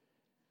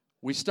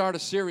We start a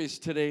series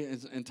today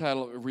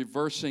entitled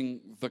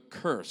Reversing the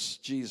Curse.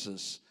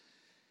 Jesus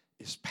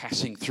is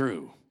passing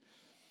through.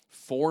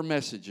 4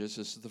 messages.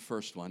 This is the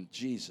first one.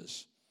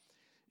 Jesus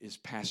is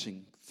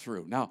passing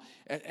through. Now,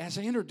 as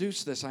I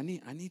introduce this, I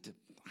need to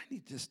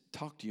just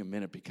talk to you a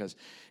minute, because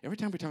every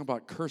time we talk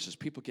about curses,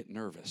 people get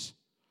nervous.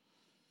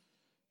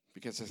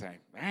 Because they say,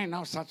 there ain't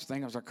no such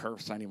thing as a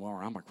curse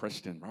anymore. I'm a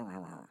Christian.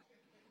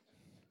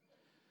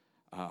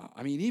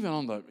 Even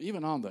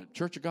on the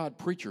Church of God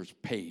preachers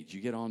page,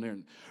 you get on there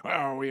and,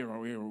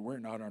 we're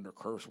not under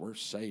curse, we're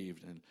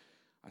saved. And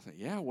I think,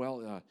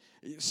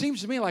 it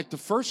seems to me like the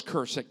first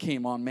curse that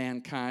came on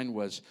mankind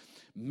was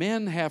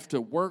men have to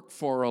work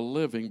for a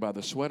living by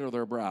the sweat of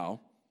their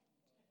brow,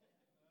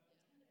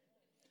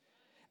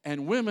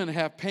 and women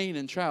have pain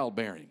in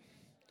childbearing.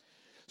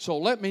 So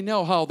let me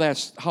know how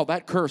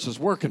that curse is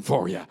working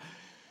for you.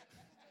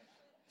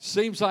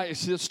 Seems like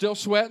it's still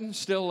sweating,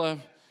 still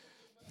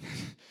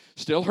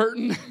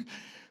hurting.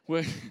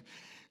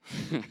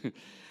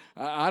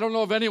 I don't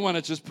know of anyone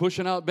that's just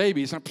pushing out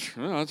babies.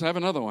 Let's have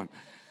another one.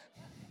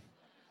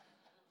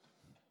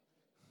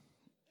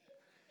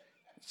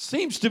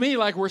 Seems to me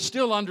like we're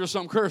still under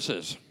some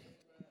curses.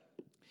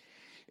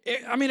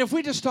 If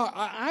we just talk,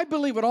 I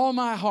believe with all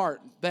my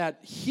heart that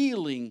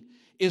healing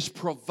is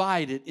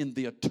provided in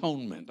the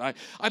atonement. I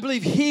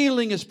believe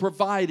healing is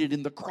provided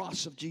in the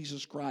cross of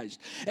Jesus Christ.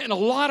 And a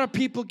lot of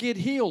people get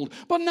healed,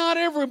 but not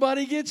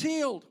everybody gets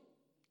healed.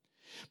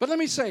 But let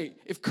me say,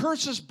 if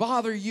curses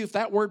bother you, if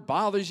that word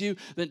bothers you,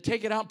 then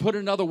take it out and put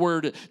another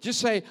word. Just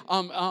say,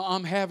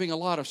 I'm having a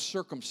lot of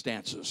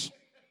circumstances.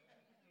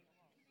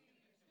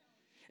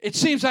 It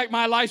seems like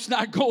my life's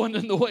not going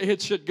in the way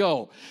it should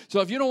go. So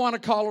if you don't want to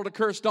call it a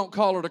curse, don't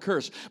call it a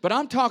curse. But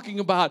I'm talking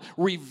about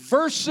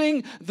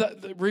reversing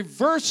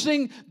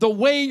the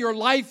way your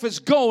life is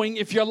going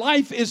if your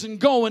life isn't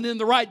going in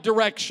the right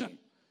direction.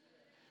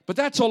 But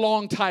that's a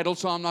long title,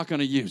 so I'm not going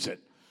to use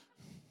it.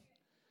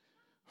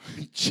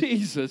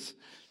 Jesus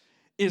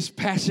is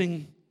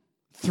passing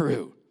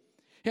through.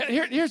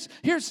 Here's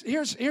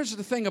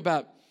the thing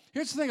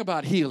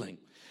about healing.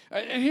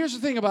 And here's the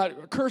thing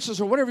about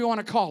curses, or whatever you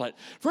want to call it.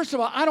 First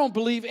of all, I don't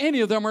believe any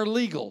of them are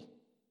legal.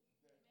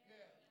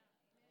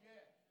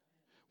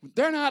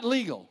 They're not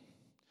legal.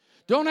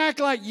 Don't act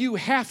like you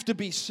have to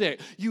be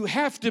sick. You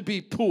have to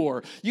be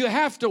poor. You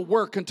have to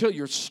work until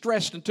you're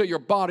stressed, until your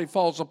body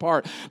falls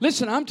apart.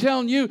 Listen, I'm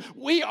telling you,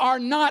 we are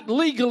not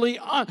legally,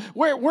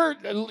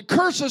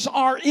 curses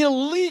are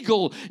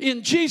illegal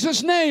in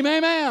Jesus' name.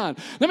 Amen.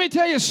 Let me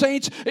tell you,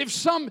 saints, if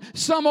some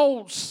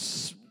old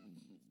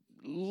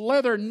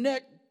leather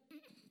neck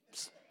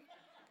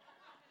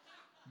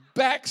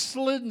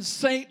backslidden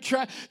saint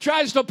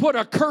tries to put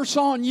a curse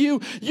on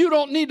you, you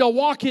don't need to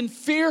walk in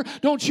fear.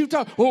 Don't you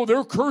talk,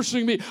 they're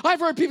cursing me. I've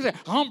heard people say,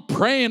 I'm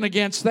praying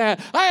against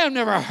that. I have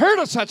never heard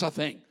of such a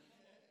thing.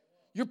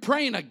 You're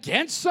praying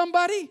against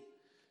somebody?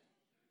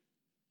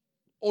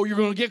 Or you're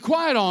going to get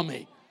quiet on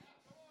me.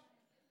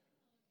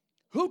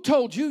 Who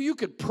told you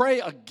could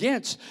pray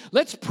against?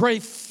 Let's pray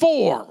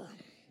for.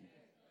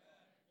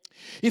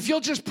 If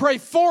you'll just pray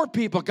for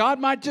people, God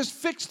might just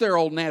fix their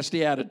old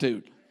nasty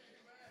attitude.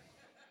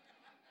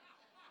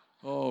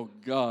 Oh,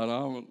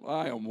 God,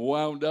 I am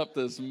wound up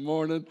this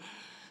morning.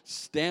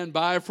 Stand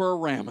by for a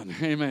ramming.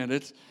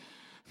 Amen.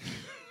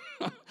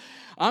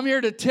 I'm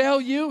here to tell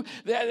you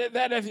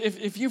that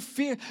if you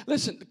feel,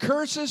 listen,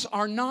 curses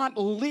are not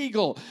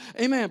legal.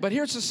 Amen. But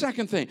here's the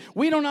second thing.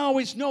 We don't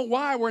always know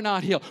why we're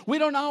not healed. We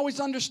don't always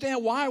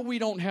understand why we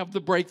don't have the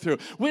breakthrough.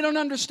 We don't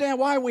understand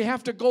why we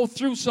have to go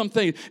through some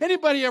things.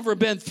 Anybody ever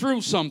been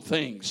through some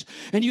things?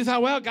 And you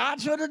thought, well, God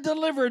should have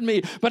delivered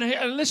me. But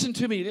listen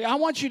to me. I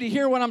want you to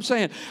hear what I'm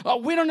saying.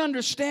 We don't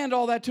understand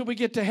all that till we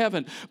get to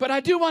heaven. But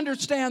I do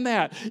understand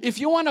that. If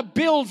you want to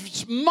build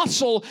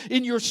muscle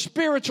in your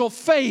spiritual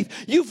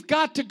faith, you've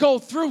got to go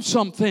through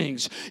some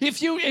things.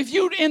 If you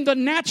in the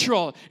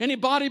natural, any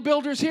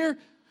bodybuilders here,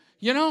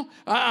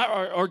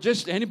 or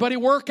just anybody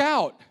work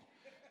out?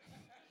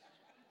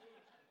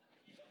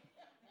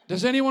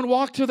 Does anyone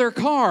walk to their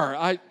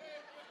car?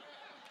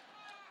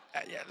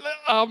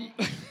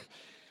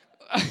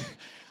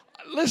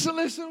 Listen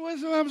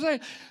what I'm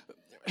saying.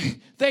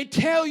 They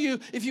tell you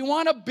if you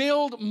want to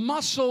build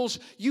muscles,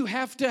 you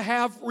have to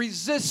have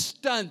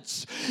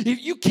resistance.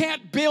 You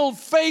can't build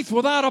faith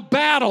without a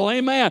battle.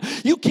 Amen.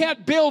 You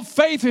can't build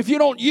faith if you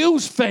don't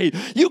use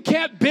faith. You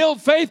can't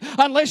build faith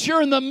unless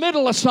you're in the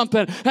middle of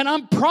something. And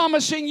I'm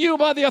promising you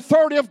by the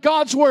authority of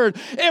God's word,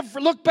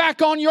 look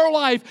back on your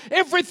life,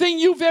 everything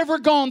you've ever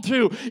gone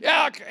through,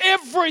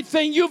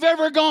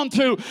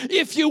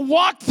 if you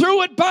walk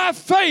through it by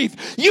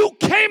faith, you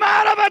came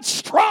out of it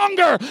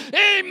stronger.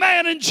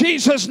 Amen. In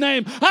Jesus'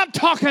 name. I'm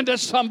talking to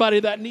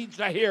somebody that needs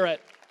to hear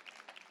it.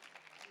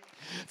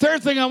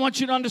 Third thing I want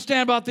you to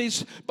understand about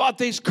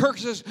these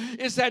curses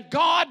is that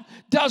God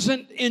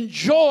doesn't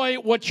enjoy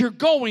what you're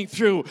going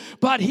through,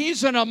 but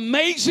He's an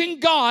amazing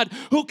God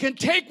who can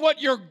take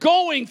what you're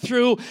going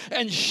through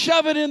and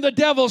shove it in the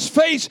devil's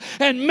face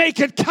and make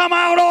it come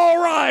out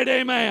all right.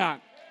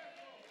 Amen.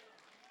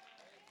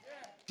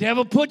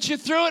 Devil put you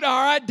through it.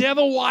 All right,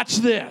 devil, watch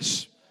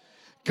this.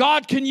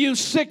 God can use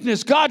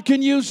sickness. God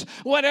can use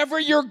whatever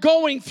you're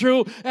going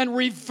through and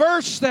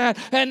reverse that.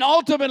 And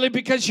ultimately,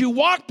 because you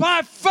walk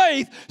by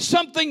faith,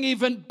 something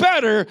even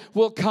better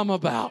will come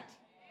about.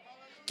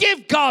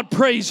 Give God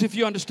praise if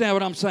you understand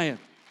what I'm saying.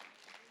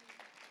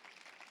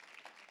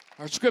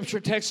 Our scripture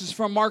text is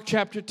from Mark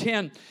chapter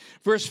 10,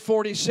 verse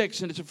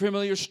 46, and it's a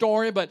familiar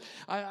story, but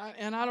I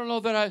don't know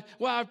that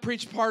I've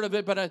preached part of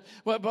it,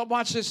 but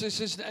watch this. This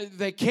is,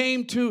 they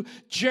came to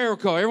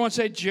Jericho. Everyone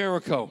say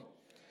Jericho.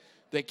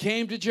 They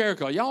came to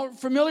Jericho. Y'all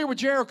familiar with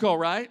Jericho,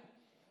 right?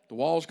 The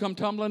walls come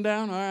tumbling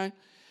down, all right.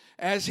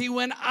 As he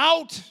went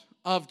out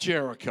of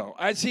Jericho,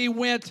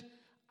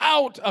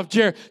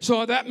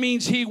 so that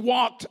means he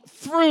walked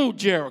through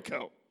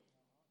Jericho.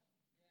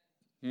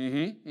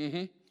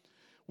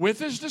 With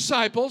his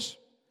disciples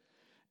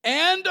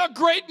and a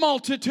great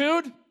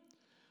multitude,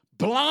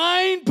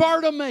 blind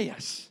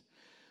Bartimaeus,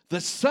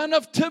 the son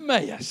of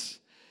Timaeus,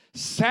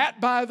 sat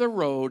by the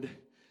road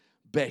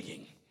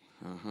begging.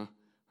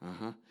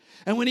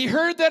 And when he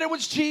heard that it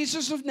was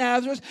Jesus of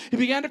Nazareth, he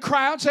began to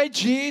cry out and say,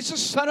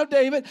 Jesus, son of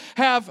David,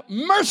 have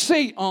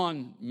mercy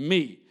on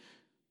me.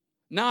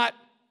 Not,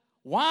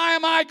 why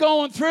am I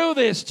going through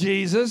this,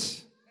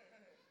 Jesus?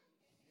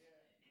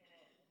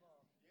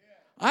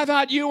 I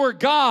thought you were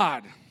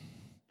God.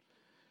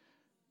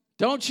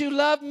 Don't you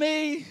love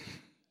me?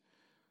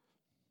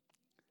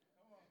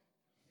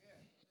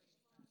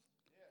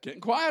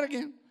 Getting quiet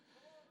again.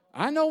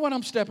 I know when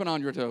I'm stepping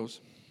on your toes.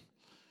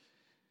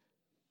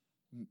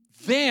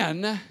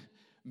 Then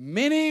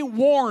many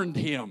warned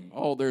him.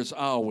 Oh, there's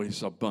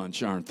always a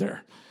bunch, aren't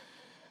there?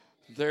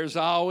 There's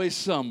always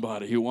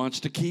somebody who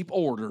wants to keep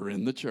order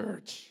in the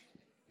church.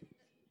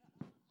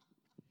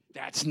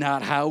 That's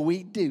not how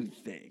we do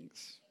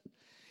things.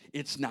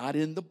 It's not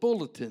in the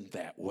bulletin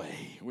that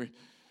way. Oh,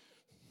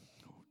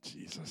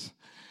 Jesus.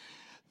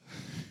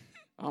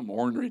 I'm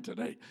ornery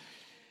today.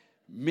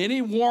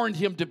 Many warned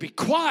him to be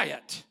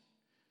quiet,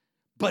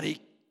 but he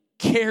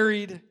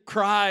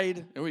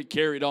cried, and he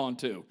carried on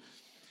too.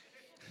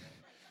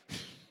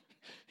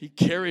 He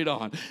carried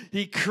on.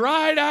 He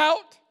cried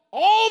out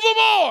all the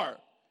more,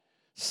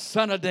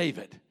 Son of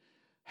David,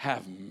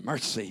 have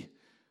mercy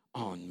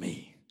on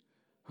me.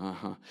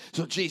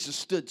 So Jesus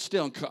stood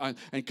still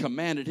and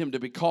commanded him to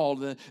be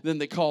called. Then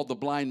they called the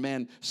blind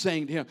man,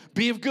 saying to him,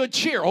 be of good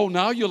cheer. Oh,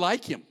 now you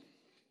like him.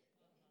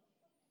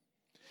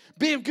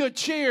 Be of good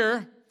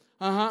cheer.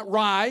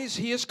 Rise,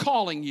 he is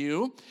calling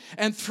you.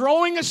 And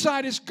throwing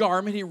aside his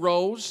garment, he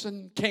rose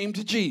and came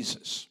to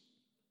Jesus.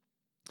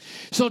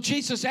 So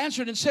Jesus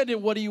answered and said to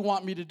him, what do you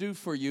want me to do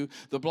for you?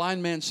 The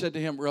blind man said to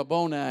him,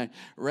 Rabboni,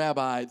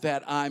 Rabbi,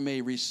 that I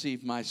may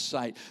receive my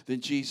sight. Then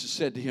Jesus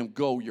said to him,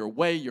 go your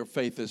way, your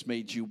faith has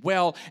made you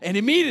well. And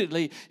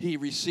immediately he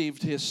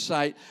received his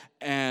sight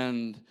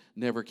and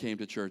never came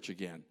to church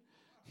again.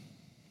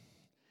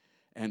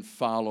 And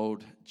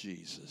followed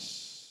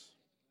Jesus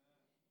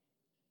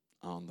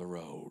on the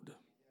road.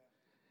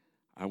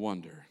 I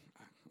wonder,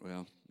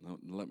 well,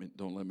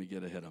 don't let me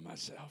get ahead of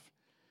myself.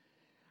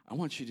 I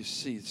want you to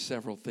see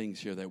several things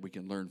here that we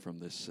can learn from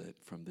this.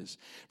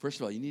 First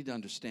of all, you need to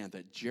understand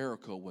that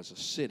Jericho was a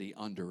city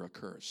under a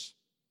curse.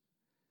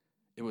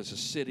 It was a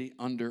city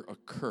under a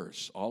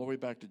curse, all the way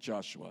back to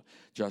Joshua.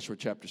 Joshua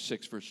chapter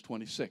 6, verse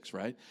 26,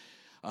 right?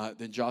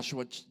 Then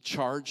Joshua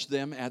charged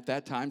them at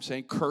that time,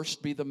 saying,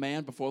 cursed be the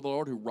man before the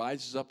Lord who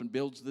rises up and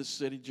builds this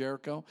city,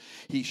 Jericho.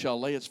 He shall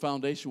lay its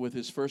foundation with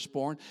his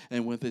firstborn,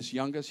 and with his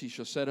youngest he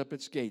shall set up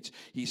its gates.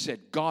 He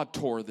said, God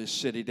tore this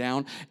city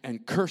down,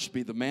 and cursed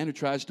be the man who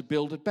tries to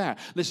build it back.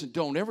 Listen,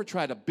 don't ever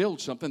try to build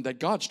something that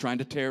God's trying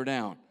to tear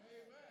down.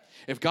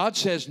 If God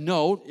says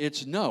no,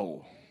 it's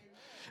no.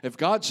 If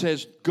God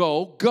says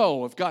go,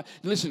 go.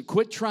 Listen,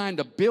 quit trying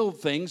to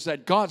build things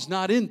that God's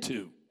not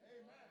into.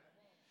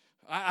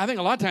 I think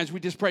a lot of times we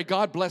just pray,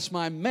 God bless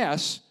my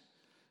mess,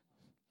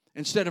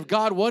 instead of,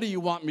 God, what do you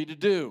want me to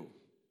do?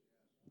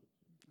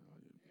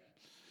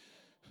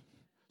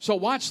 So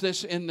watch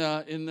this in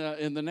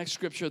the next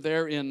scripture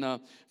there in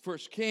 1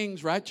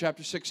 Kings, right,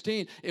 chapter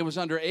 16. It was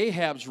under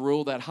Ahab's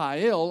rule that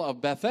Hiel of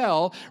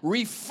Bethel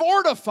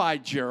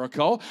refortified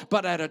Jericho,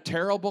 but at a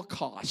terrible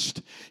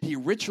cost. He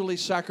ritually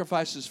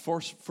sacrificed his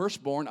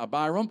firstborn,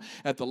 Abiram,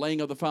 at the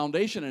laying of the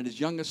foundation, and his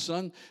youngest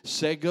son,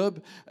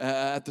 Segub,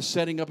 at the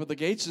setting up of the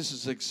gates. This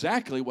is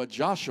exactly what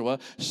Joshua,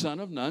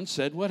 son of Nun,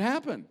 said would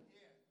happen.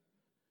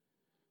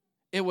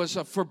 It was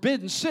a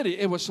forbidden city.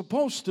 It was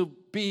supposed to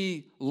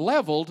be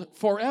leveled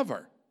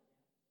forever.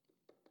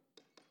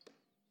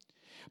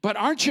 But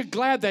aren't you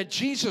glad that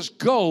Jesus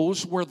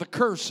goes where the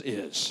curse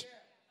is?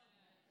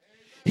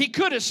 He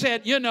could have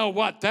said, you know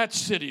what, that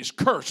city's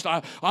cursed.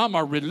 I'm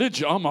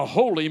a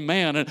holy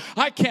man, and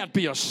I can't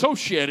be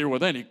associated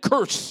with any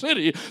cursed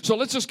city, so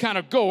let's just kind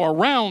of go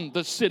around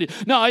the city.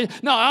 No,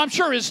 I'm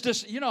sure his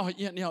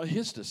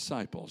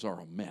disciples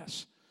are a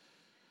mess.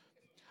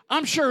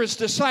 I'm sure his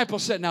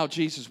disciples said, now,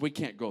 Jesus, we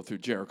can't go through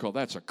Jericho.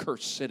 That's a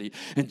cursed city.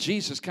 And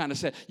Jesus kind of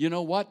said, you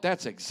know what?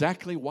 That's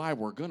exactly why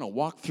we're going to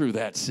walk through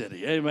that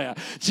city. Amen.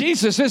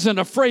 Jesus isn't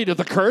afraid of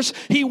the curse.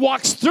 He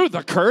walks through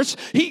the curse.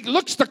 He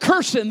looks the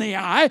curse in the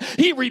eye.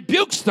 He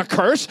rebukes the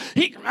curse.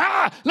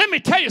 Let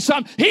me tell you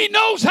something. He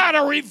knows how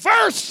to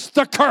reverse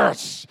the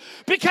curse.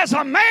 Because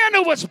a man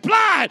who was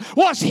blind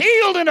was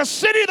healed in a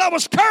city that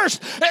was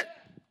cursed.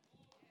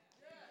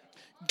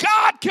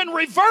 God can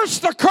reverse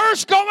the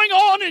curse going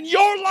on in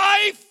your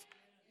life.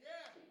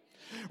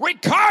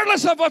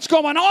 Regardless of what's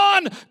going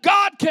on,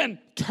 God can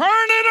turn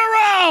it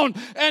around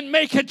and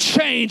make it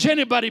change.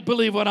 Anybody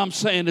believe what I'm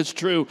saying is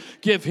true?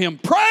 Give him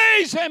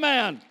praise.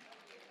 Amen.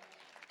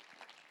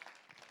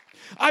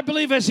 I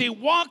believe as he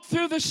walked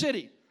through the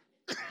city,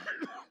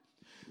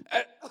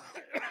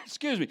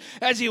 excuse me,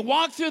 as he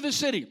walked through the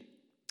city,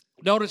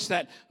 notice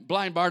that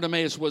blind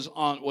Bartimaeus was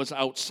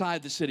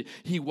outside the city.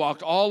 He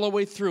walked all the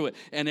way through it,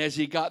 and as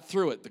he got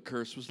through it, the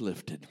curse was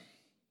lifted.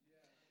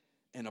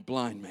 And a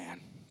blind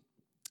man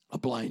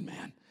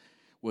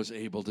was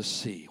able to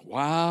see.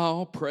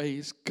 Wow,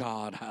 praise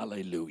God,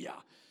 hallelujah.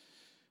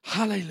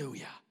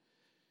 Hallelujah.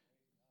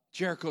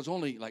 Jericho's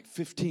only like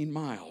 15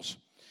 miles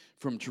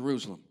from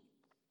Jerusalem.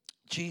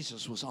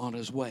 Jesus was on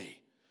his way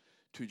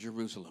to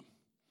Jerusalem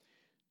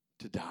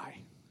to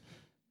die.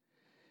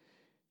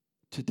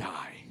 To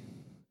die.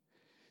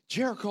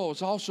 Jericho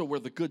is also where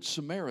the Good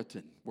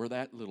Samaritan, where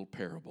that little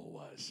parable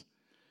was.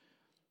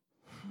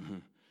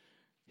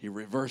 He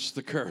reversed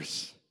the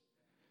curse.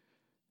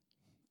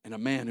 And a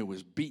man who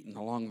was beaten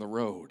along the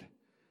road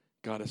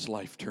got his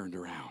life turned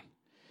around.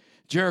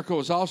 Jericho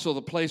is also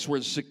the place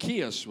where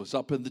Zacchaeus was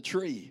up in the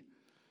tree.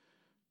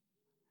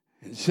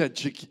 And he said,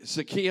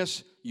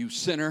 Zacchaeus, you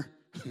sinner.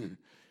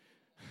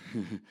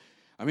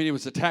 I mean, he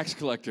was a tax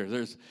collector.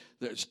 There's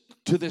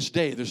to this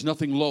day, there's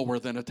nothing lower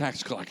than a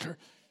tax collector.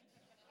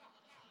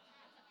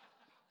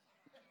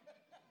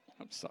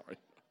 I'm sorry.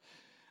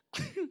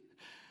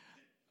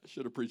 I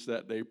should have preached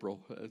that in April.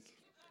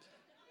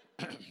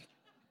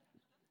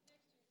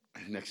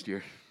 Next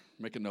year,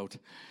 make a note.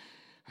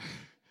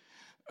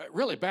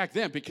 Really, back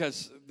then,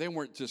 because they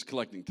weren't just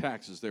collecting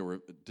taxes, they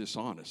were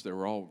dishonest. They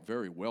were all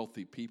very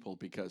wealthy people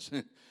because,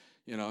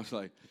 it's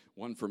like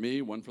one for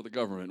me, one for the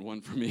government,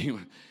 one for me.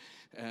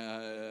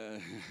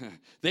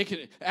 They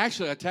could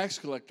actually, a tax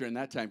collector in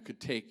that time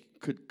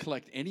could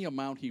collect any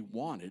amount he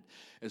wanted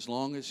as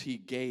long as he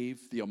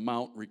gave the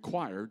amount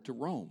required to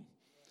Rome.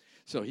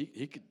 So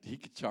he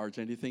could charge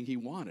anything he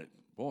wanted.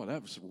 Boy,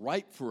 that was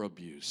ripe for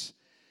abuse.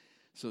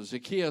 So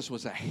Zacchaeus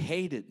was a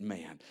hated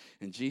man,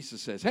 and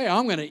Jesus says, "Hey,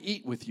 I'm going to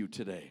eat with you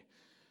today."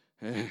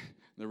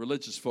 The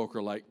religious folk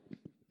are like,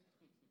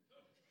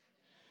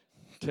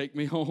 "Take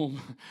me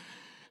home."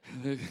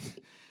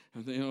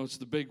 It's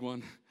the big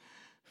one.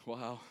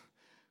 Wow.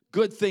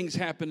 Good things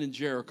happen in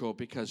Jericho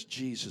because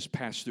Jesus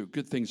passed through.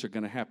 Good things are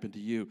going to happen to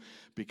you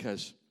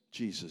because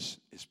Jesus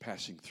is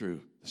passing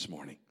through this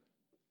morning.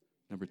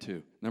 Number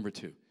two.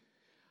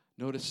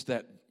 Notice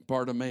that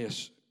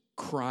Bartimaeus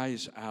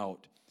cries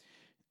out.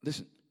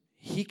 Listen,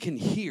 he can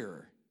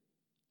hear,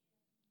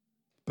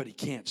 but he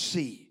can't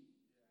see.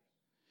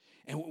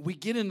 And we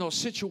get in those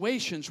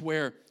situations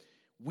where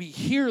we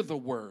hear the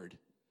word,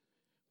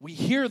 we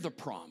hear the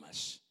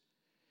promise,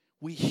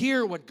 we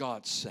hear what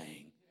God's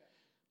saying,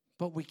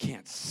 but we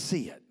can't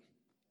see it.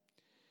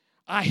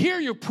 I hear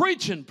you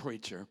preaching,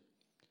 preacher,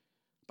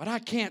 but I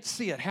can't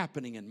see it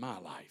happening in my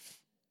life.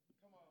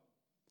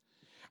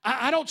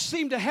 I don't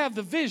seem to have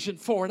the vision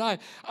for it.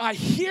 I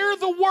hear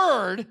the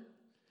word,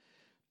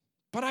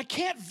 but I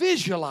can't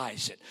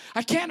visualize it.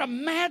 I can't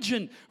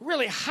imagine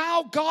really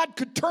how God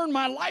could turn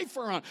my life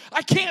around.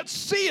 I can't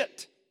see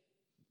it.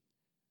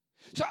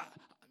 So,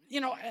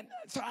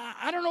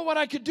 I don't know what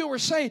I could do or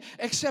say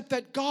except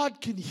that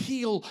God can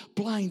heal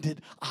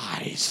blinded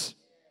eyes.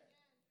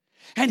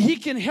 And he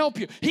can help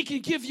you. He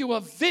can give you a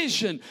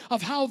vision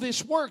of how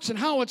this works and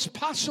how it's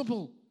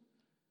possible.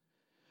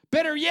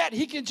 Better yet,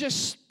 he can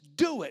just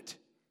do it.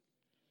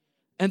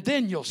 And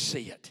then you'll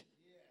see it.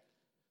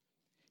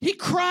 He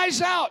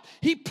cries out.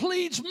 He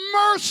pleads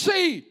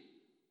mercy,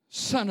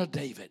 Son of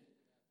David.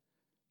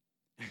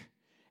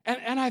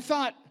 And I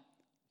thought,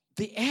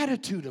 the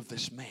attitude of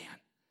this man,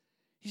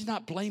 he's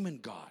not blaming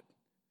God.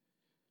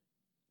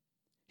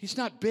 He's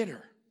not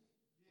bitter.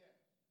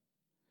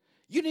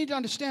 You need to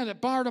understand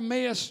that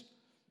Bartimaeus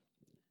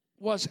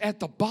was at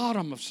the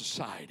bottom of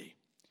society.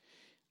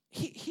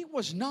 He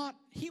was not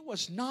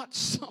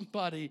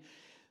somebody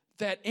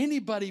that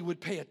anybody would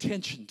pay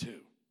attention to.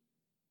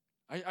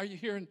 Are you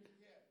hearing?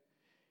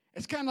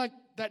 It's kind of like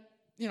that,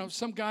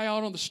 some guy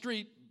out on the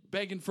street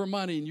begging for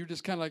money, and you're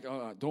just kind of like,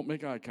 oh, don't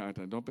make eye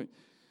contact,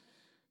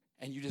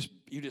 and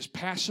you just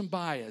pass him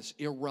by as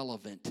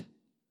irrelevant.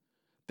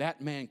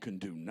 That man can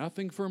do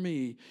nothing for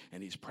me,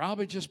 and he's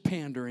probably just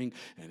pandering,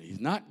 and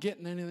he's not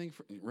getting anything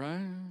for,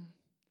 right?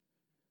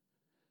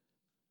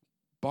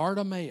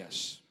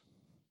 Bartimaeus.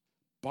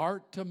 I'll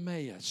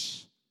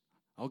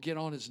get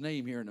on his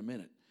name here in a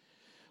minute.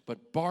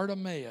 But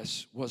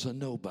Bartimaeus was a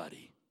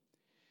nobody.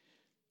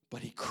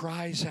 But he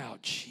cries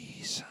out,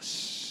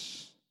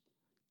 Jesus,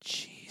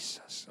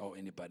 Jesus. Oh,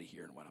 anybody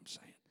hearing what I'm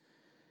saying?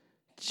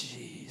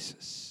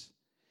 Jesus.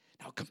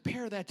 Now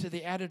compare that to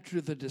the attitude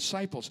of the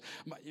disciples.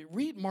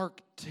 Read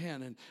Mark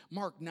 10 and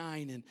Mark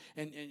 9,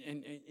 and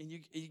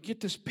you get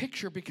this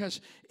picture,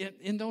 because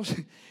in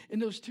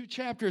those two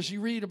chapters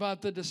you read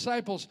about the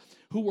disciples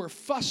who were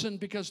fussing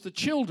because the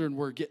children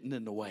were getting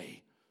in the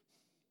way.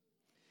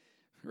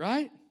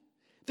 Right?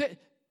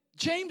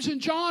 James and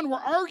John were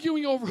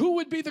arguing over who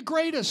would be the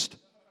greatest.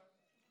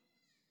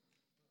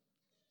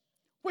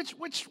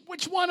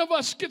 Which one of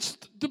us gets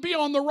to be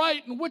on the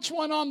right and which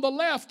one on the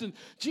left? And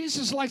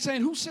Jesus is like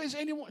saying, who says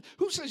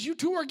you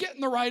two are getting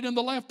the right and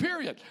the left,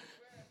 period?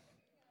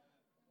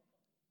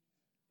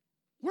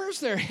 Where's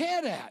their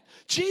head at?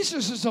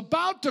 Jesus is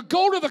about to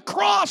go to the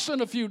cross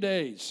in a few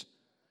days.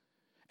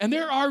 And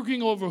they're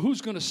arguing over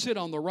who's going to sit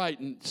on the right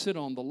and sit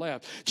on the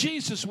left.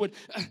 Jesus would,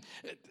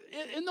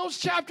 in those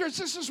chapters,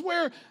 this is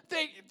where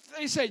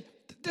they say,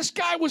 this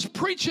guy was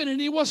preaching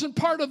and he wasn't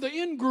part of the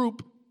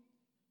in-group.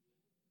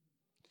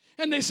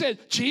 And they said,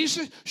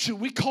 Jesus,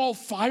 should we call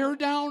fire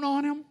down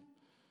on him?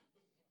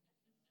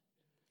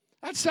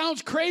 That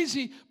sounds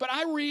crazy, but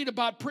I read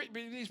about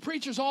these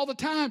preachers all the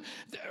time,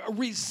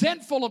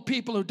 resentful of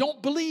people who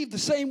don't believe the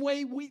same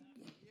way we.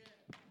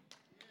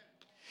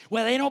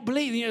 Well, they don't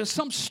believe,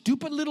 some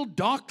stupid little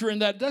doctrine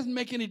that doesn't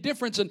make any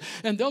difference, and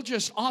they'll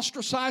just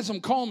ostracize them,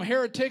 call them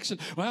heretics,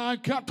 and, well, I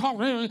can't talk.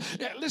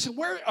 Listen,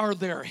 where are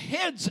their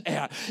heads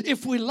at?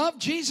 If we love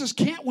Jesus,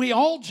 can't we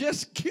all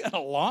just get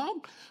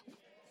along?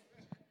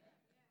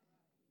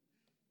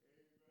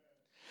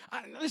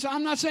 Listen,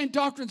 I'm not saying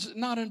doctrine's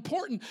not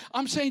important.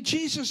 I'm saying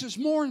Jesus is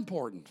more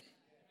important.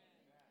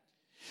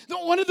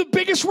 One of the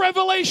biggest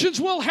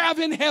revelations we'll have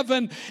in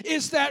heaven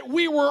is that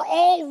we were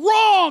all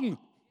wrong.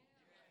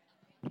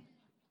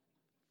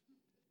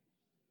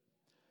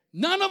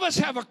 None of us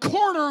have a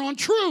corner on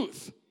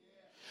truth.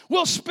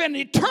 We'll spend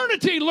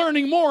eternity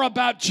learning more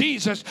about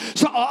Jesus.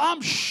 So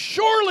I'm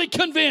surely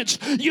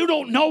convinced you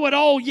don't know it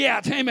all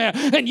yet. Amen.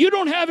 And you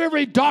don't have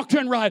every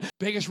doctrine right.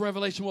 Biggest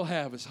revelation we'll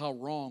have is how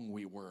wrong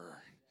we were.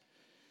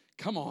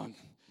 Come on.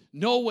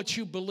 Know what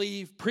you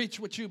believe, preach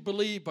what you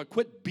believe, but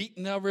quit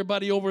beating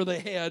everybody over the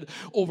head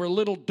over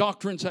little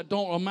doctrines that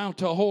don't amount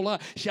to a whole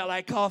lot. Shall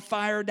I call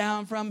fire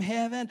down from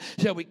heaven?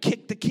 Shall we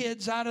kick the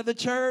kids out of the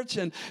church?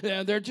 And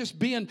they're just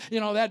being,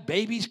 that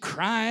baby's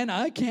crying.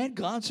 I can't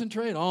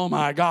concentrate. Oh,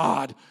 my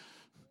God.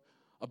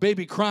 A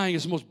baby crying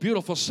is the most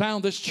beautiful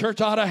sound this church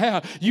ought to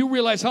have. You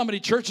realize how many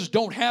churches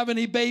don't have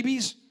any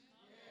babies?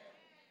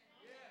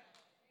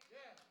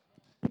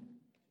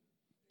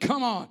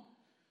 Come on.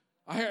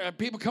 I hear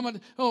people coming,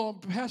 oh,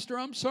 Pastor,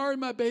 I'm sorry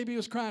my baby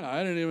was crying.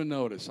 I didn't even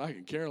notice. I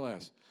can care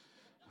less.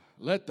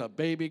 Let the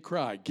baby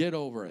cry. Get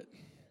over it.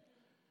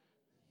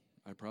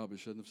 I probably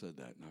shouldn't have said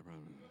that.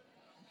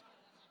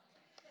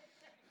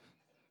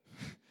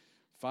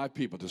 5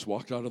 people just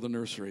walked out of the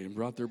nursery and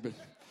brought their baby.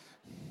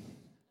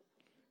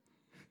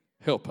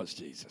 Help us,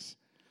 Jesus.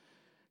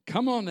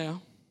 Come on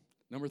now.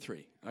 Number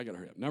 3. I got to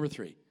hurry up. Number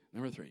three.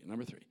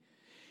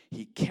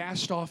 He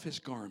cast off his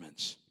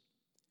garments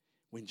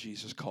when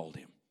Jesus called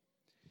him.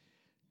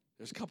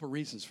 There's a couple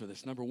reasons for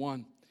this. Number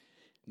one,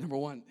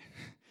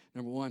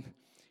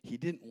 he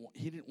didn't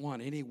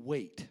want any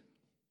weight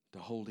to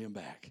hold him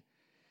back.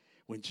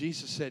 When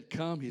Jesus said,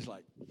 come, he's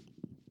like,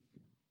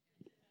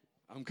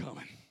 I'm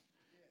coming.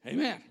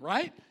 Amen,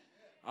 right?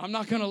 I'm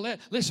not going to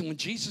listen, when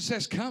Jesus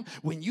says come,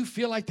 when you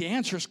feel like the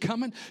answer is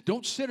coming,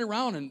 don't sit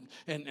around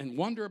and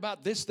wonder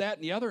about this, that,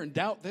 and the other and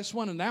doubt this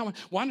one and that one.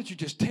 Why don't you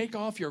just take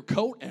off your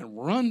coat and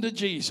run to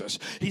Jesus?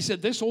 He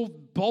said, this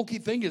old bulky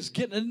thing is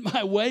getting in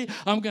my way.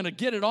 I'm going to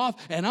get it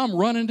off, and I'm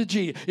running to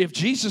Jesus. If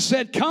Jesus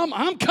said come,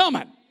 I'm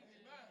coming.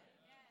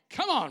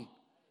 Come on.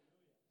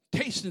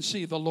 Taste and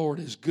see the Lord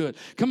is good.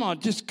 Come on,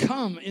 just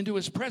come into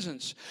his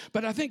presence.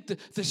 But I think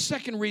the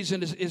second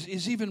reason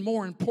is even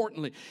more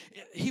importantly.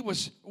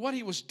 What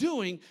he was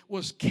doing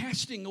was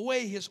casting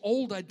away his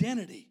old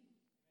identity.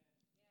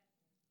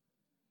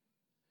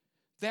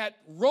 That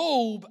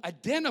robe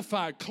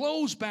identified,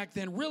 clothes back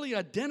then really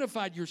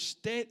identified your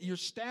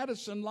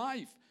status in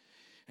life.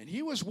 And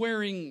he was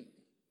wearing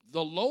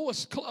the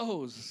lowest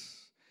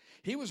clothes.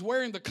 He was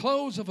wearing the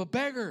clothes of a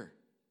beggar.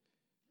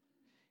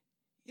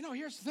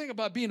 Here's the thing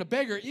about being a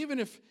beggar. Even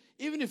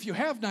if you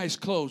have nice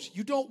clothes,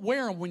 you don't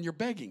wear them when you're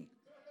begging.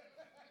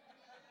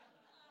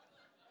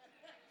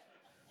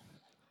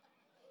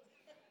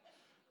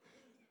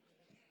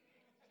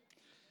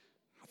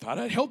 I thought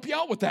I'd help you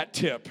out with that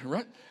tip,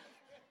 right?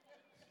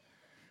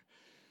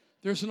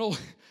 There's an old,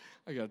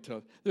 I got to tell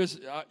you, there's,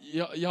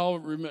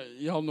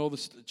 y'all know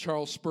this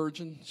Charles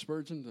Spurgeon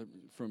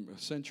from a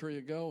century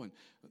ago, and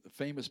the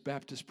famous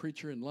Baptist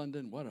preacher in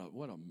London. What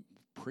a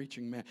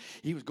preaching man.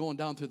 He was going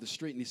down through the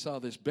street and he saw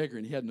this beggar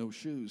and he had no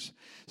shoes.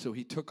 So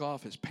he took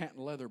off his patent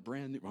leather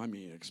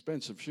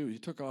expensive shoes. He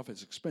took off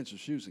his expensive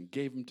shoes and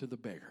gave them to the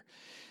beggar.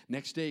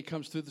 Next day he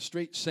comes through the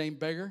street, same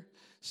beggar,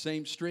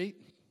 same street,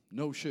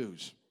 no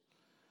shoes.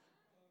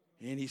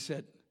 And he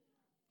said,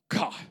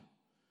 God,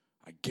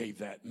 I gave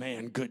that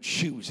man good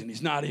shoes, and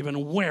he's not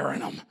even wearing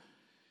them.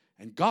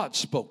 And God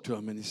spoke to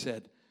him, and he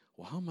said,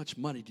 well, how much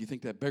money do you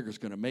think that beggar's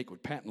going to make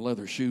with patent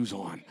leather shoes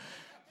on?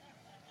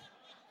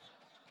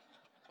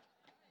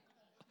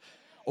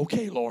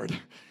 Okay, Lord.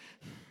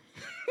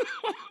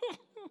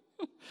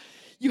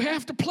 You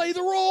have to play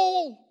the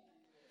role.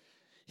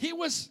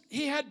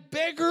 He had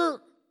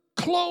beggar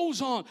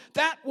clothes on.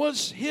 That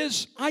was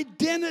his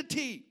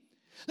identity.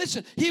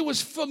 Listen, he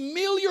was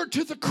familiar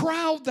to the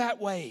crowd that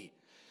way.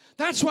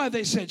 That's why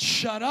they said,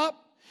 shut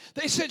up.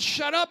 They said,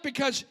 shut up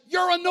because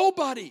you're a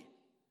nobody.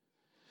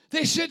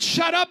 They said,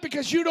 shut up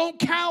because you don't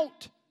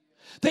count.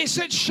 They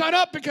said, shut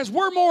up because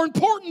we're more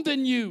important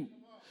than you.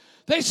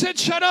 They said,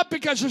 shut up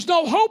because there's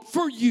no hope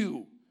for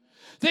you.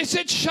 They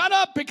said, shut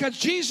up because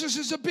Jesus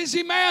is a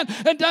busy man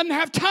and doesn't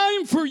have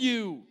time for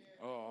you.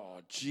 Oh,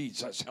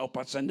 Jesus, help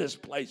us in this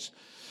place.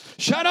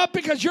 Shut up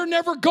because you're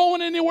never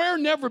going anywhere,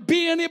 never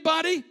be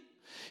anybody.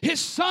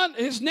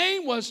 His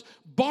name was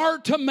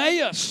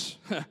Bartimaeus.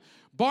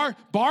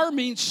 Bar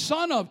means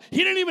son of. He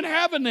didn't even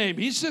have a name.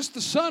 He's just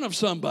the son of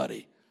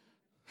somebody.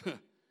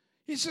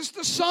 He's just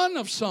the son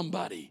of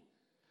somebody.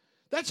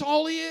 That's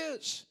all he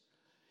is.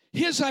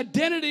 His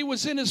identity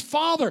was in his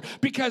father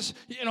because,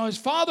 his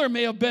father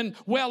may have been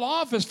well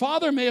off. His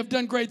father may have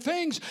done great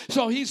things.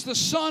 So he's the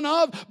son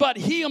of, but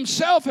he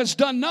himself has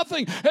done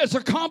nothing, has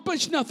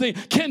accomplished nothing,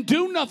 can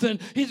do nothing.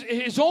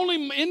 His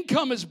only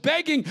income is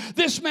begging.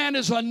 This man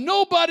is a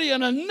nobody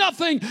and a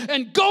nothing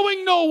and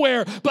going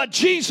nowhere. But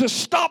Jesus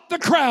stopped the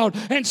crowd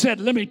and said,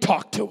 let me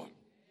talk to him.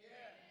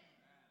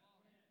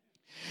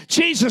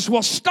 Jesus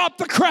will stop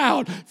the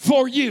crowd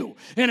for you.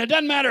 And it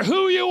doesn't matter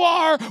who you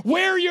are,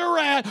 where you're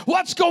at,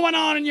 what's going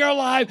on in your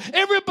life,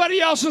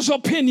 everybody else's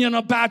opinion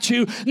about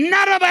you.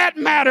 None of that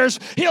matters.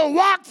 He'll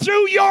walk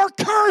through your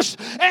curse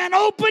and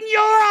open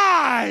your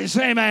eyes.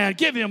 Amen.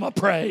 Give him a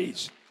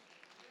praise.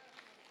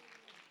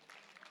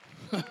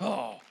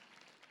 Oh,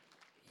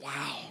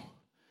 wow.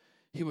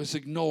 He was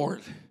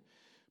ignored.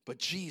 But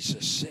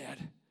Jesus said,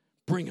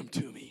 bring him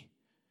to me.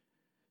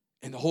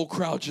 And the whole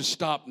crowd just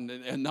stopped,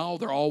 and now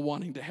they're all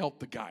wanting to help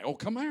the guy. Oh,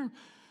 come here.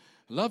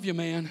 Love you,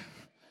 man.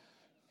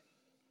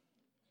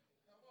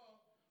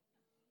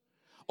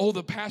 Oh,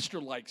 the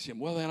pastor likes him.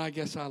 Well, then I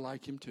guess I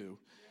like him too.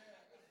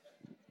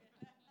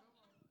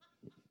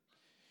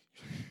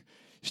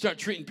 You start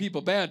treating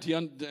people bad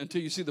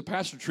until you see the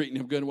pastor treating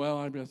him good. Well,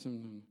 I guess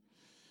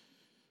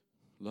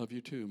love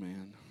you too,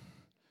 man.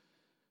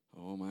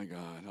 Oh, my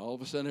God. All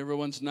of a sudden,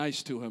 everyone's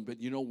nice to him. But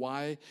you know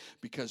why?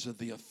 Because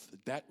of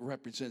that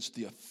represents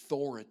the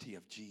authority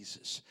of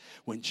Jesus.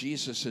 When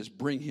Jesus says,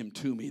 bring him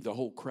to me, the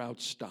whole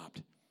crowd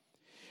stopped.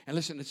 And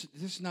listen, this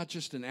is not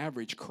just an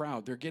average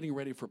crowd. They're getting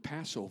ready for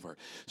Passover.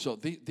 So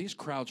these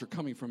crowds are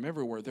coming from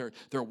everywhere.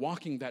 They're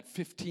walking that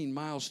 15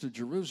 miles to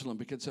Jerusalem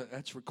because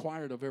that's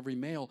required of every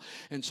male.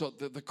 And so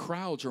the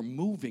crowds are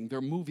moving.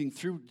 They're moving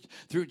through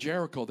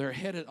Jericho. They're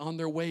headed on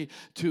their way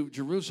to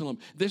Jerusalem.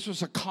 This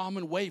was a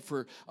common way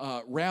for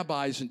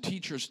rabbis and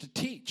teachers to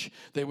teach.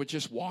 They would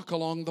just walk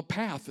along the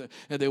path,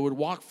 and they would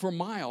walk for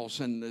miles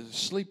and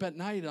sleep at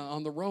night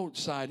on the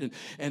roadside.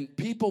 And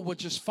people would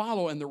just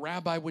follow, and the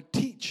rabbi would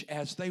teach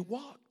as they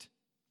walked.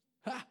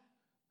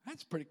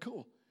 That's pretty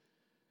cool.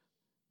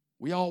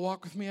 We all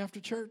walk with me after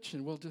church,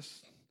 and we'll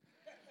just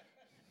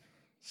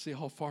see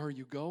how far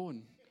you go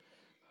and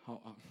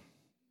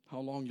how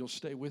long you'll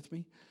stay with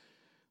me.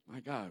 My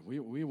God,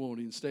 we won't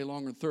even stay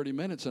longer than 30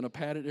 minutes in a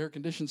padded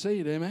air-conditioned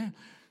seat, amen?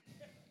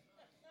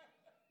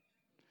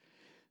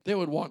 They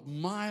would walk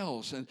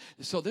miles. And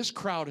so this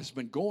crowd has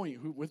been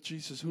going with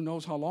Jesus who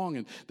knows how long,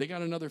 and they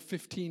got another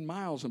 15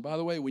 miles. And by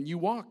the way, when you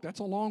walk, that's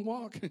a long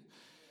walk.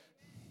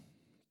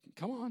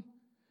 Come on.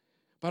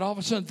 But all of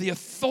a sudden, the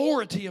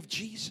authority of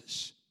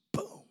Jesus,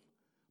 boom,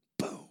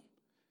 boom.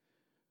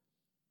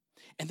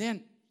 And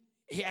then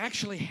he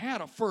actually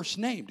had a first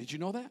name. Did you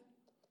know that?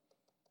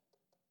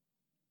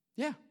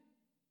 Yeah.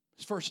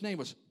 His first name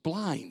was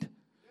Blind.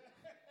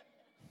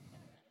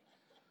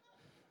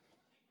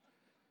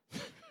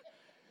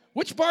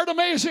 Which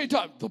Bartimaeus are you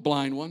talking? The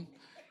blind one.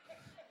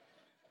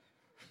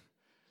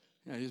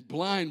 Yeah, he's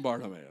blind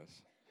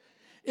Bartimaeus.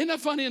 Isn't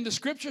that funny in the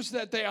scriptures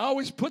that they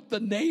always put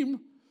the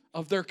name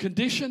of their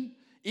condition,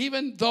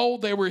 even though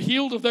they were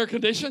healed of their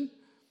condition?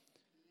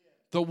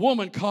 The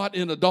woman caught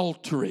in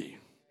adultery,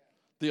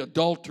 the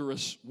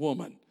adulterous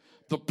woman,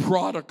 the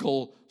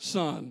prodigal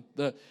son.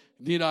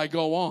 Need I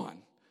go on?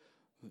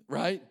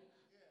 Right?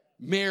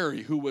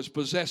 Mary, who was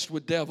possessed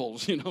with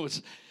devils.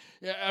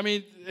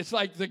 It's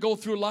like they go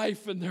through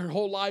life and their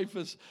whole life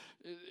is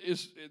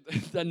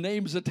the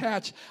names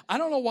attached. I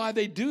don't know why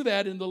they do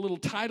that in the little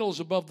titles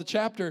above the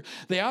chapter.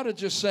 They ought to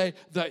just say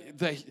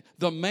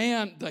the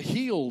man, the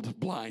healed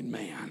blind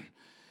man.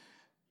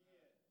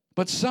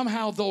 But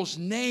somehow those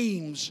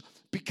names,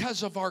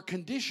 because of our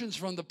conditions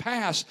from the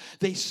past,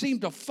 they seem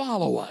to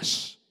follow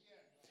us.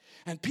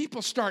 And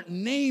people start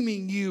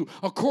naming you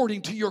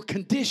according to your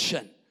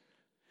condition.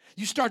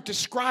 You start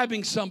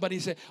describing somebody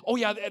and say, oh,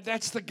 yeah,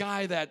 that's the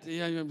guy that,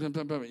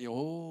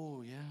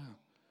 oh, yeah.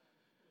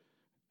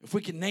 If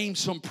we can name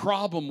some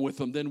problem with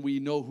them, then we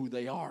know who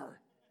they are.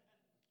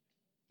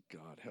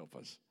 God help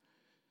us.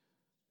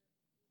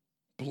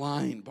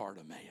 Blind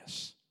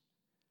Bartimaeus.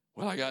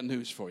 Well, I got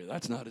news for you.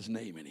 That's not his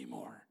name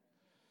anymore.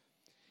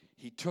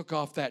 He took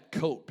off that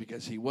coat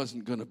because he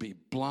wasn't going to be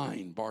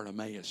blind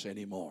Bartimaeus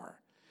anymore.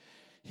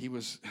 He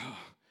was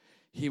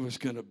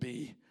going to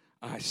be,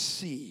 I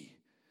see,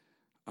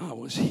 I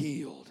was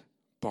healed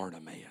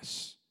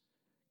Bartimaeus.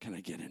 Can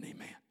I get an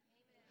amen?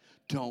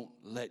 Don't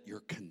let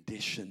your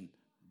condition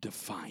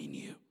define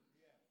you.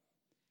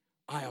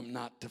 I am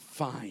not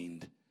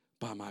defined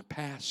by my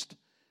past,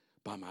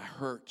 by my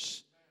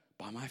hurts,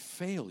 by my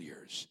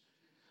failures.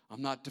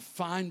 I'm not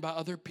defined by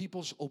other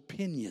people's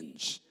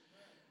opinions.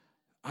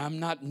 I'm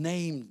not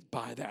named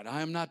by that.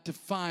 I am not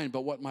defined by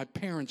what my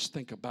parents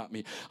think about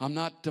me. I'm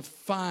not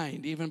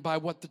defined even by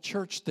what the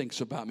church thinks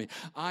about me.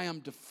 I am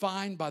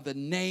defined by the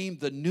name,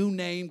 the new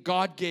name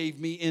God gave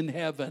me in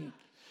heaven.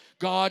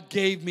 God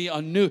gave me a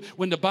new,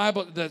 when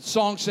the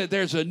song said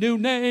there's a new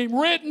name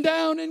written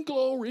down in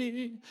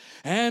glory,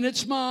 and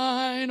it's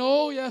mine.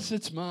 Oh, yes,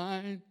 it's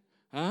mine.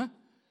 Huh?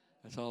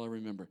 That's all I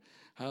remember.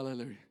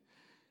 Hallelujah.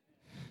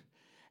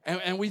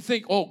 And we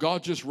think, oh,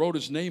 God just wrote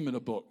his name in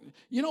a book.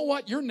 You know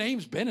what? Your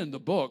name's been in the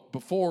book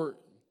before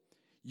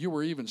you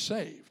were even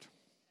saved.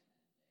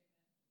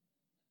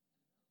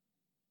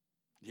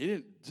 He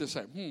didn't just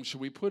say, should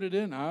we put it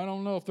in? I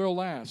don't know if they'll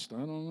last. I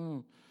don't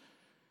know.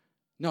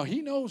 No,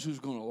 he knows who's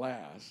going to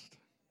last.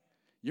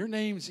 Your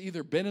name's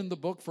either been in the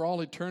book for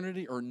all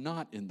eternity or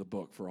not in the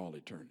book for all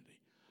eternity.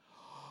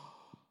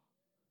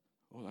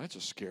 Oh, that's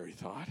a scary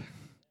thought.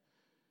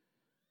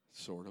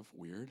 Sort of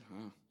weird,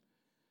 huh?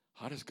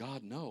 How does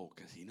God know?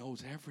 Because he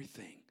knows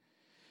everything.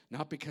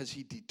 Not because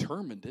he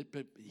determined it,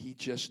 but he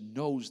just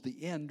knows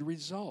the end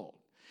result.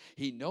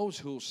 He knows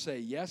who'll say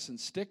yes and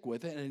stick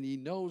with it, and he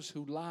knows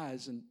who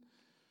lies and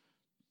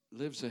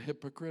lives a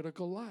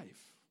hypocritical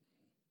life.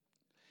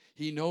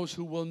 He knows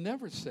who will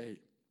never say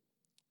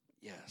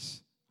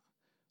yes.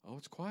 Oh,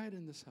 it's quiet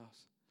in this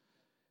house.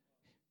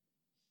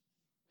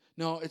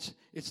 No,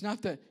 it's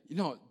not that,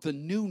 the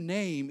new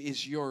name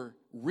is your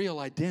real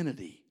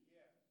identity.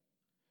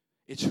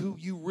 It's who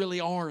you really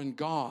are in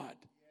God.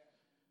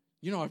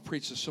 I've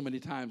preached this so many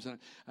times, and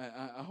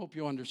I hope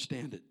you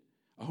understand it.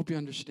 I hope you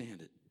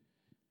understand it.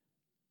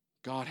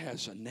 God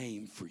has a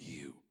name for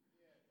you.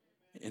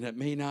 And it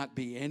may not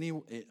be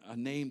a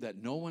name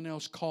that no one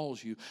else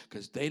calls you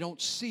because they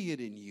don't see it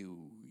in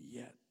you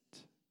yet.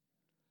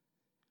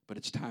 But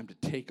it's time to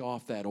take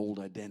off that old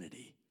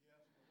identity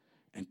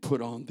and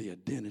put on the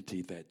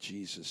identity that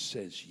Jesus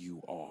says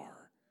you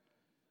are.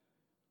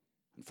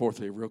 And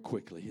fourthly, real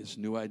quickly, his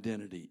new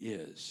identity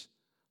is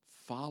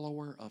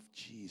follower of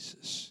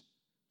Jesus.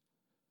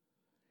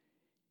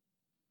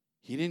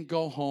 He didn't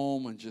go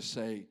home and just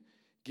say,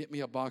 get me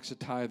a box of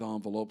tithe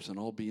envelopes and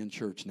I'll be in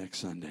church next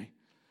Sunday.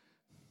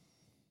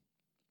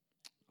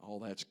 All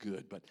that's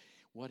good, but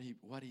what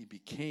he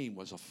became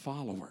was a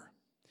follower.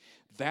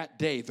 That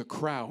day, the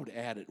crowd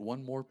added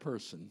one more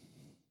person.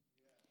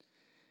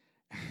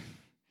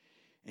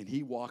 And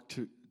he walked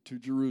to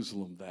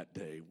Jerusalem that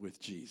day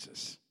with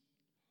Jesus.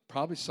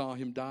 Probably saw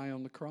him die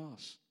on the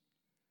cross.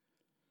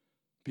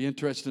 Be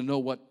interested to know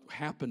what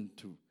happened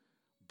to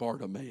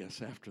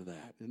Bartimaeus after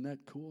that. Isn't that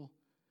cool?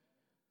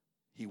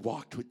 He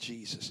walked with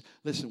Jesus.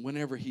 Listen,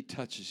 whenever he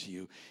touches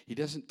you, he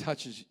doesn't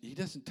touch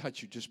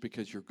you just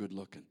because you're good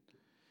looking.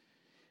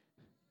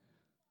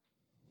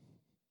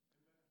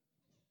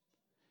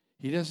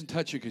 He doesn't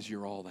touch you because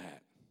you're all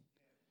that.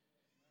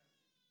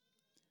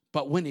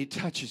 But when he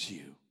touches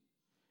you,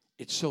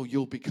 it's so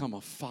you'll become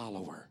a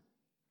follower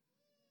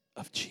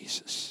of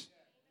Jesus.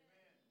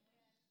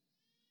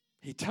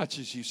 He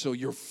touches you so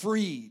you're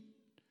free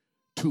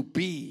to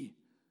be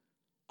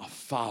a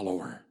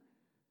follower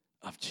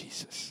of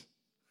Jesus.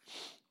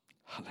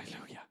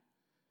 Hallelujah.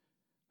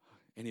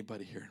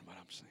 Anybody hearing what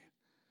I'm saying?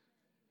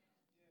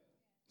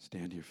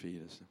 Stand to your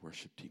feet as the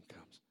worship team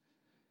comes.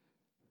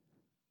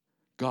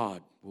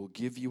 God will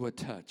give you a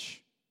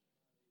touch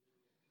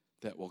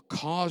that will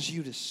cause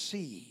you to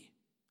see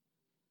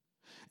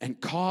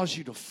and cause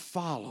you to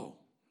follow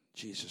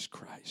Jesus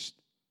Christ.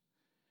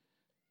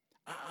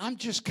 I'm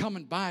just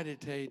coming by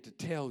today to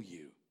tell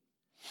you,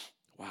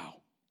 wow,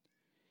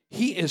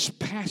 he is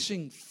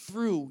passing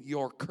through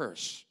your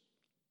curse.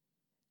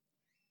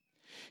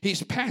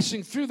 He's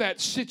passing through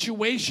that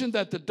situation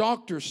that the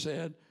doctor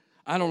said,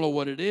 I don't know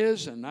what it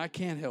is and I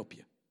can't help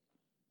you.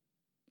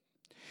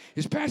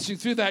 He's passing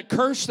through that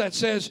curse that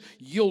says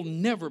you'll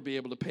never be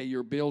able to pay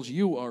your bills.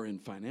 You are in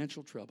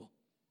financial trouble.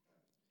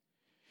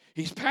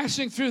 He's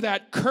passing through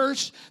that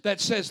curse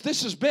that says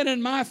this has been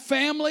in my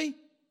family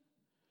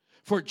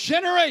for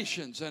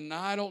generations, and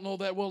I don't know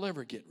that we'll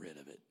ever get rid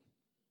of it.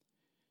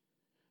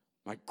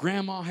 My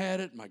grandma had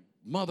it, my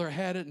mother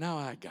had it, now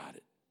I got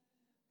it.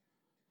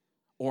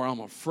 Or I'm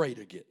afraid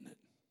of getting it.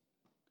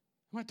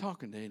 Am I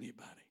talking to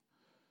anybody?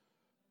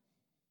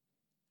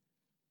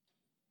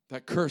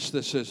 That curse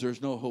that says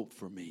there's no hope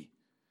for me.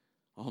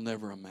 I'll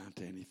never amount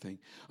to anything.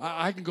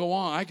 I can go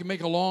on. I can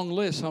make a long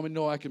list. How many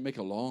know I can make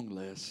a long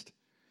list?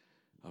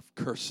 of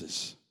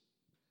curses,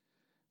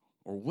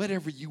 or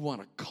whatever you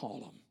want to call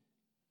them,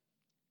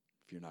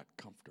 if you're not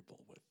comfortable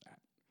with that.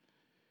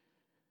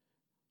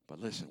 But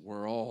listen,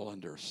 we're all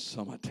under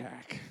some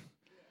attack.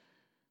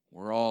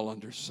 We're all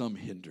under some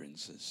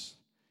hindrances.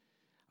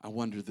 I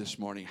wonder this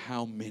morning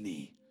how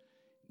many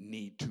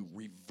need to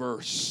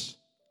reverse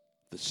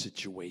the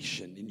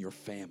situation in your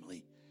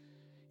family,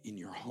 in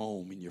your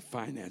home, in your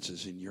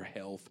finances, in your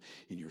health,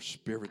 in your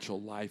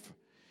spiritual life,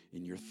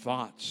 in your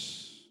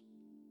thoughts.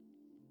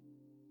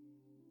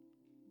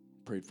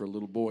 Prayed for a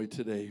little boy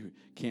today who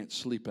can't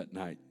sleep at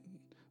night.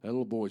 That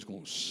little boy's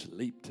going to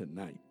sleep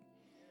tonight.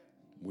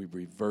 We've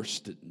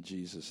reversed it in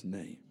Jesus'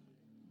 name.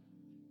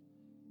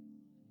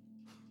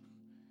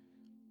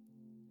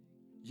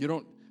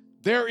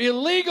 They're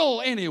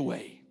illegal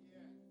anyway.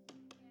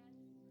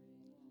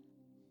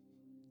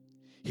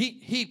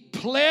 He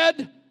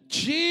pled,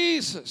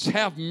 Jesus,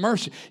 have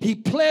mercy. He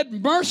pled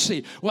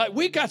mercy. Well,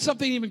 we got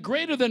something even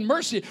greater than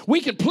mercy.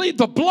 We can plead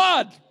the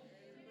blood.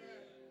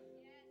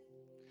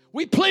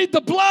 We plead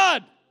the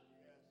blood.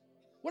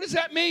 What does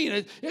that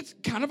mean? It's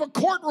kind of a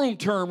courtroom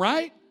term,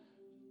 right?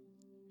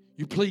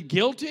 You plead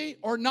guilty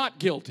or not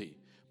guilty.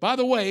 By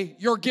the way,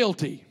 you're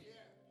guilty.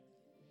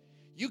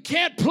 You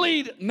can't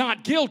plead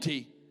not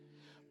guilty,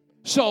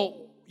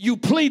 so you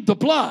plead the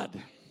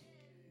blood.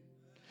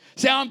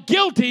 Say, I'm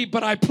guilty,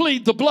 but I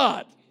plead the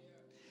blood.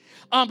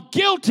 I'm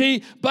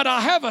guilty, but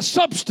I have a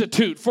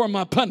substitute for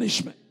my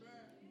punishment.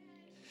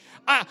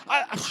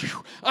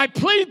 I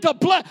plead the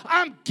blood.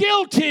 I'm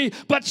guilty,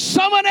 but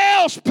someone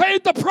else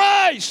paid the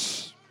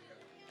price.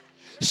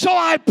 So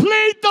I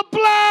plead the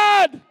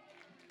blood.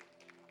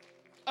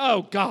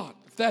 Oh, God,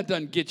 if that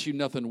doesn't get you,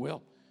 nothing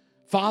will.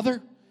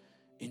 Father,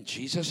 in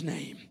Jesus'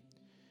 name,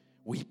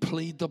 we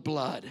plead the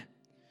blood.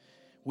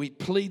 We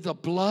plead the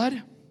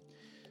blood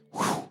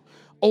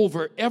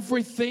over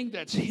everything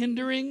that's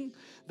hindering,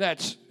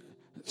 that's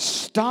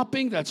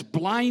stopping, that's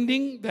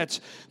blinding,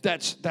 that's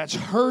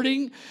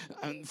hurting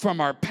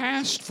from our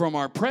past, from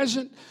our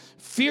present,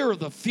 fear of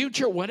the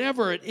future,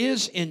 whatever it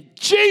is, in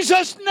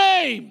Jesus'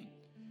 name.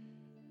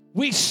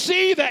 We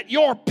see that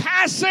you're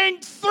passing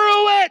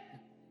through it.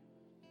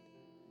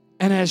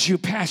 And as you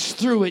pass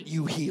through it,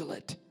 you heal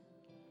it.